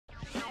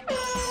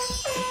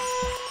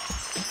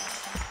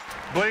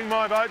Bling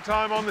My Boat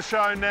time on the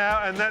show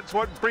now, and that's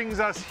what brings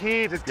us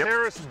here to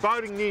terrace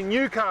boating near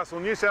Newcastle,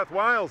 New South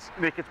Wales.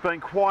 Nick, it's been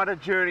quite a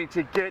journey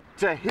to get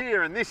to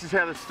here, and this is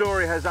how the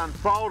story has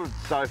unfolded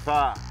so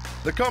far.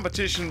 The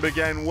competition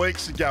began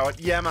weeks ago at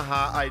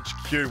Yamaha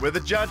HQ, where the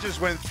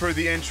judges went through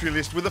the entry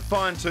list with a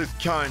fine-tooth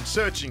comb,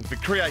 searching for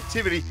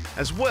creativity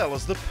as well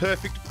as the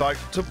perfect boat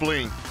to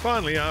bling.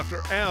 Finally,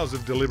 after hours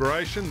of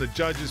deliberation, the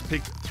judges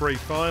picked 3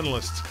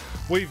 finalists.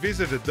 We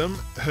visited them,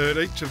 heard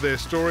each of their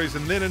stories,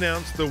 and then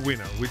announced the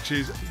winner, which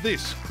is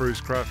this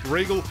cruisecraft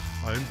Regal,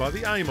 owned by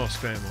the Amos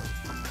family.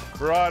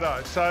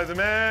 Righto, so the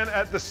man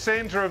at the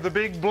centre of the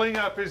big bling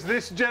up is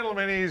this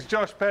gentleman. He's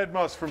Josh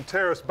Padmos from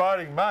Terrace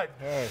Boating, mate.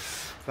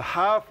 Yes. The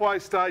halfway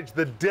stage,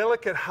 the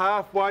delicate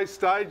halfway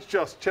stage.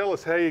 Josh, tell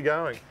us how you're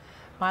going.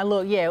 Mate,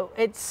 look, yeah,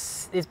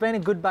 it's been a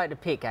good boat to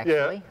pick,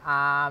 actually.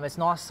 Yeah. It's a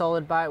nice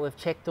solid boat. We've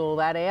checked all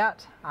that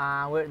out.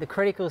 We're at the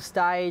critical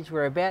stage.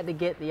 We're about to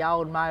get the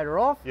old motor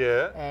off,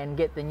 and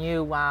get the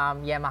new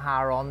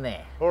Yamaha on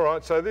there. All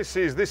right, so this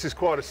is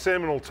quite a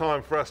seminal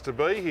time for us to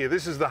be here.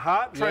 This is the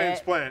heart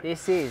transplant.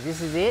 This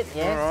is it,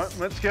 yes. All right,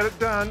 let's get it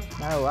done.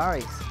 No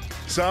worries.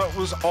 So it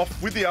was off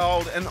with the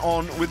old and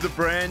on with the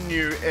brand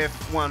new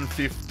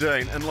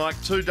F115, and like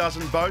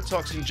 24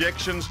 Botox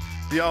injections,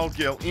 the old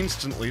girl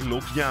instantly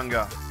looked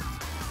younger.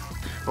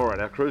 All right,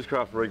 our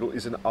cruisecraft Regal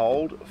is an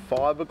old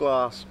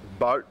fiberglass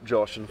boat,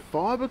 Josh, and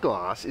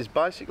fiberglass is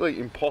basically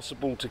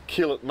impossible to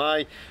kill. It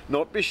may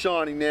not be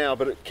shiny now,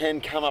 but it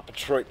can come up a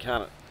treat,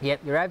 can't it?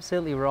 Yep, you're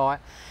absolutely right.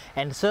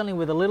 And certainly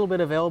with a little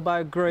bit of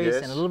elbow grease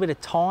and a little bit of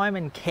time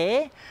and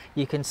care,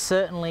 you can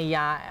certainly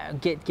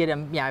get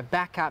them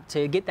back up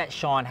to get that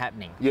shine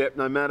happening. Yep,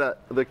 no matter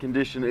the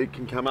condition, it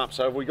can come up.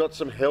 So have we got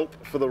some help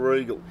for the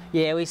Regal?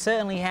 Yeah, we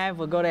certainly have.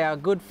 We've got our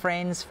good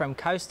friends from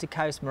Coast to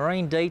Coast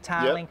Marine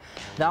Detailing.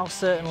 They'll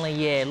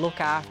certainly, look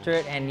after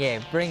it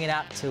and, bring it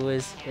up to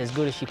as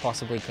good as you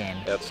possibly can.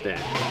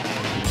 Outstanding.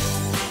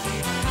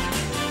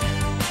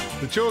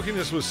 The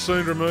chalkiness was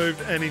soon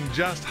removed, and in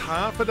just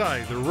half a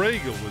day, the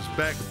Regal was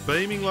back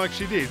beaming like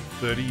she did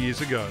 30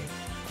 years ago.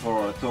 All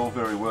right, it's all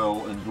very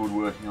well and good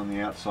working on the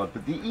outside,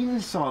 but the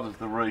inside of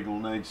the Regal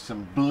needs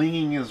some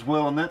blinging as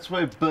well, and that's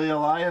where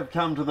BLA have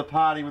come to the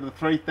party with a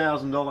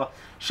 $3,000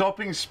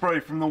 shopping spree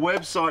from the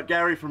website.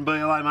 Gary from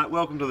BLA, mate,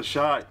 welcome to the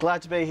show.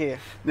 Glad to be here.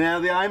 Now,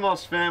 the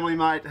Amos family,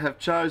 mate, have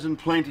chosen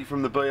plenty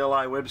from the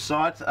BLA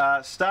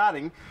website,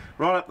 starting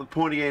right up the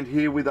pointy end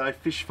here with a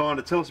fish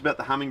finder. Tell us about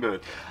the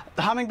Hummingbird.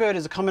 The Hummingbird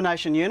is a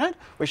combination unit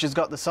which has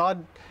got the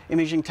side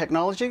imaging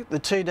technology, the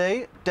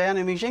 2D down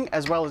imaging,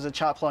 as well as a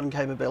chart plotting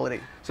capability.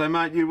 So,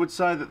 mate, you would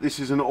say that this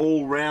is an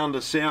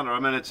all-rounder sounder. I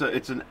mean, it's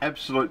an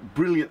absolute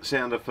brilliant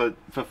sounder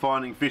for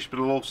finding fish, but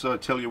it'll also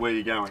tell you where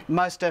you're going.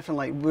 Most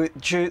definitely,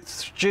 due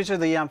to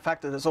the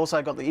fact that it's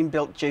also got the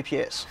inbuilt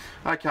GPS.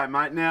 Okay,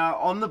 mate. Now,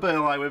 on the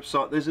BLA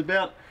website, there's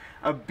about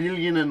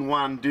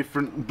 1,000,001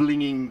 different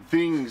blinging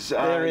things.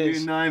 There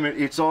is. You name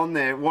it, it's on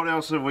there. What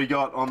else have we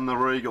got on the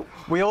Regal?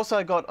 We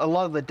also got a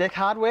lot of the deck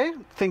hardware,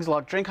 things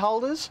like drink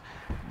holders,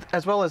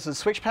 as well as the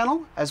switch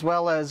panel, as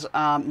well as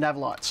nav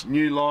lights.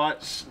 New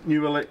lights,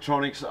 new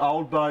electronics.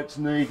 Old boats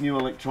need new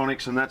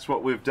electronics, and that's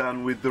what we've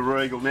done with the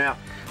Regal. Now,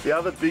 the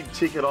other big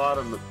ticket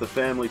item that the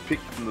family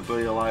picked from the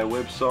BLA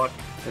website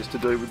has to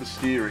do with the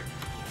steering.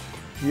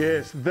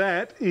 Yes,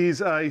 that is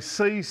a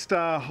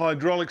C-Star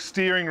hydraulic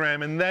steering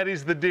ram, and that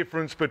is the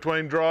difference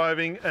between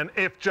driving an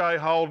FJ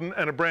Holden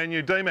and a brand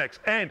new D-Max.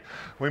 And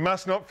we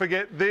must not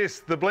forget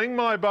this, the Bling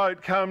My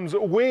Boat comes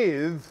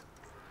with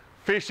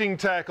fishing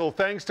tackle,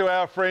 thanks to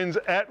our friends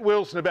at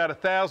Wilson.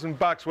 About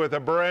 $1,000 worth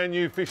of brand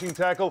new fishing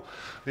tackle.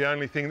 The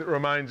only thing that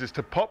remains is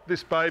to pop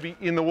this baby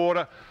in the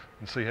water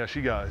and see how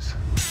she goes.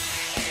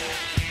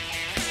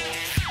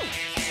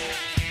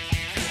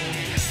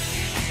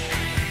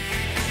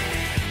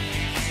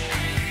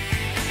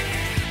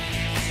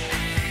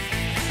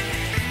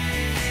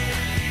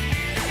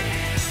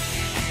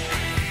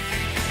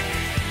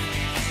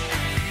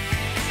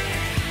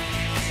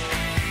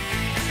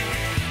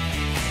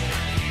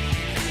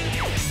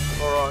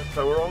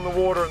 So we're on the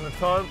water and the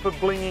time for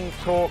blinging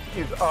talk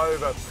is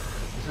over.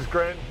 This is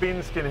Grant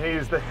Binskin. He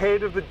is the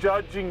head of the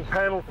judging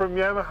panel from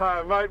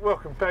Yamaha. Mate,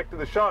 welcome back to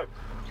the show.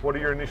 What are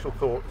your initial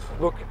thoughts?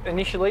 Look,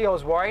 initially I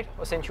was worried.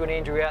 I sent you and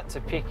Andrew out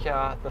to pick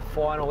the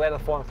final, out of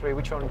the final 3,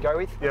 which one to go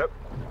with. Yep.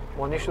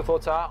 My initial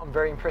thoughts are, I'm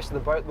very impressed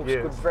with the boat. Looks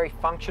good, very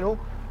functional.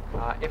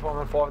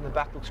 F115 in the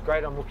back looks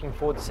great. I'm looking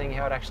forward to seeing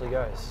how it actually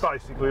goes.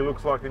 Basically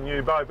looks like a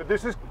new boat, but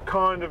this is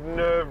kind of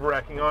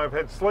nerve-wracking. I've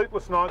had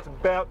sleepless nights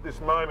about this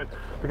moment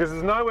because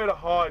there's nowhere to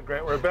hide,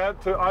 Grant. We're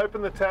about to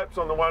open the taps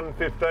on the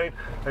 115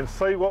 and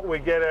see what we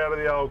get out of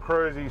the old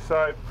cruisie.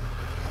 So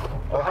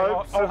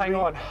I'll hang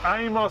on.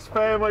 Amos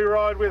family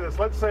ride with us.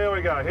 Let's see how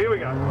we go. Here we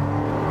go.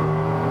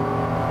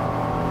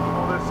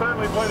 Well, there's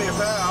certainly plenty of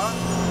power.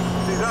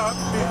 She's up,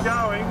 she's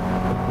going.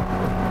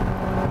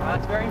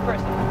 That's very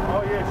impressive.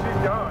 Oh yeah,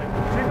 she's going.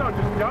 She's not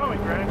just going,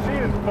 Grant, she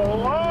is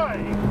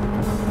flying.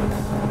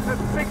 She's at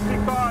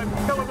 65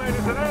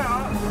 kilometres an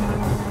hour,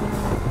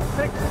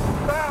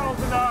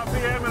 6,000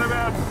 RPM and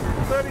about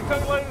 32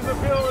 litres of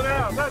fuel an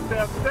hour. That's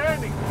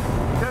outstanding.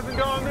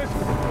 hasn't gone this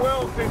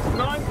well since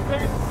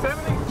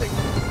 1976.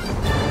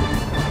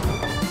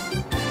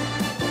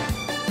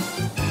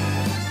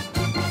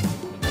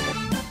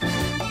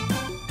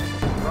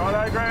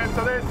 Righto, Grant,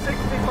 so there's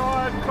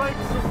 65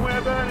 cleats and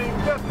we're burning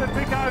just a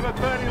tick over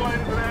 30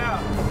 litres an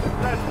hour.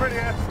 That's pretty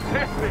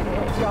outstanding.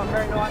 Yeah, it's going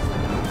very nicely.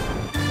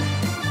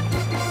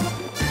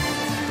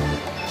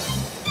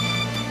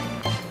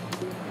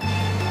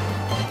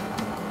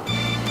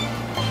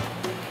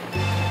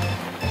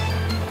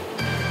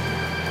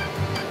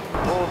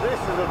 Well, this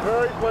is a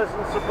very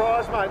pleasant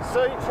surprise, mate.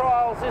 Sea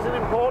trials is an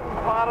important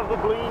part of the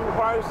Bling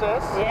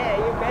process. Yeah,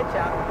 you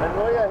betcha. And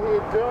we are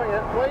here doing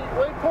it.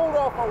 We pulled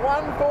off a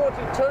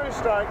 142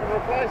 stroke and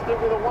replaced it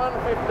with a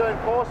 115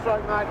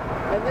 4-stroke, mate.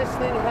 And this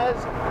thing has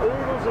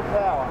oodles of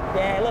power.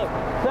 Yeah, look,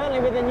 certainly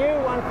with the new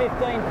 115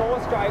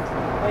 4-strokes,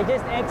 they're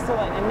just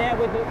excellent. And now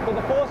with the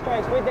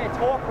 4-strokes, with their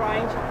torque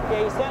range,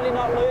 yeah, you're certainly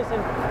not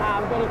losing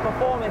any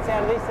performance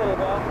out of this little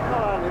girl.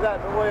 Not only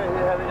that, but we're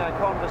here having a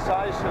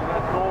conversation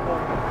at normal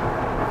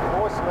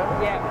voice level.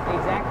 Yeah,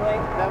 exactly.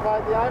 Now,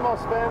 mate, the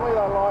Amos family,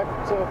 they like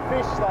to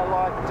fish, they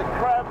like to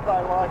crab, they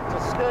like to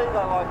ski,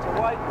 they like to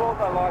wakeboard,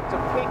 they like to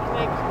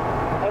picnic,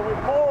 and we've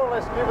more or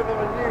less given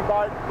them a new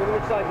boat with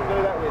which they can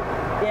do that with.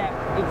 Yeah,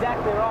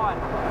 exactly right.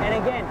 And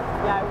again,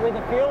 you know, with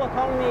the fuel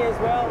economy as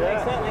well, they're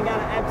certainly going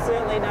to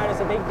absolutely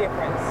notice a big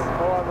difference.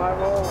 All right, mate,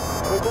 well,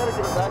 we better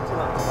give it back to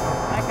them.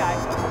 Okay.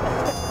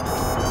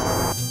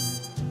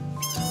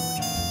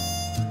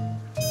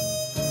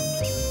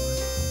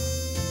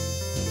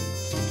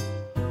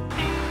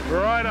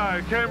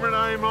 Righto, Cameron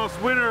Amos,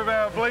 winner of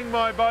our Bling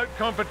My Boat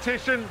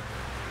competition.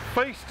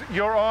 Feast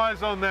your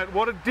eyes on that.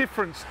 What a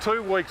difference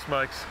 2 weeks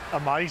makes.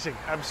 Amazing,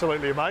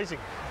 absolutely amazing.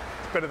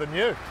 It's better than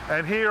new.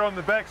 And here on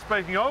the back,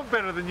 speaking of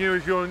better than you,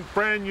 is your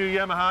brand new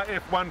Yamaha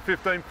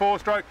F115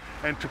 4-stroke.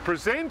 And to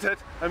present it,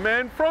 a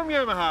man from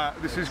Yamaha.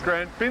 This is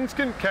Grant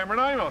Binskin, Cameron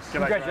Amos. G'day,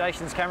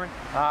 Congratulations, Cameron.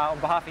 On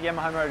behalf of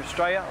Yamaha Motor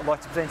Australia, I'd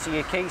like to present you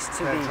your keys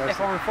to the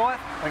F115.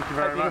 Thank you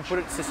very much. Hope you can put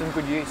it to some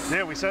good use.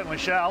 Yeah, we certainly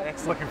shall.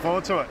 Excellent. Looking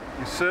forward to it.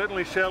 You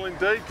certainly shall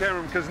indeed,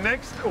 Cameron, because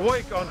next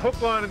week on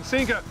Hook, Line and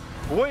Sinker,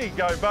 we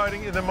go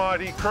boating in the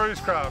mighty cruise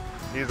craft.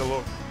 Here's a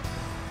look.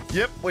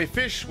 Yep, we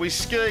fish, we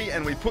ski,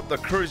 and we put the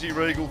Cruisy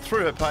Regal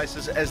through her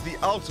paces as the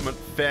ultimate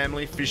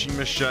family fishing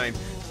machine.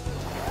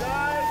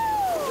 Stay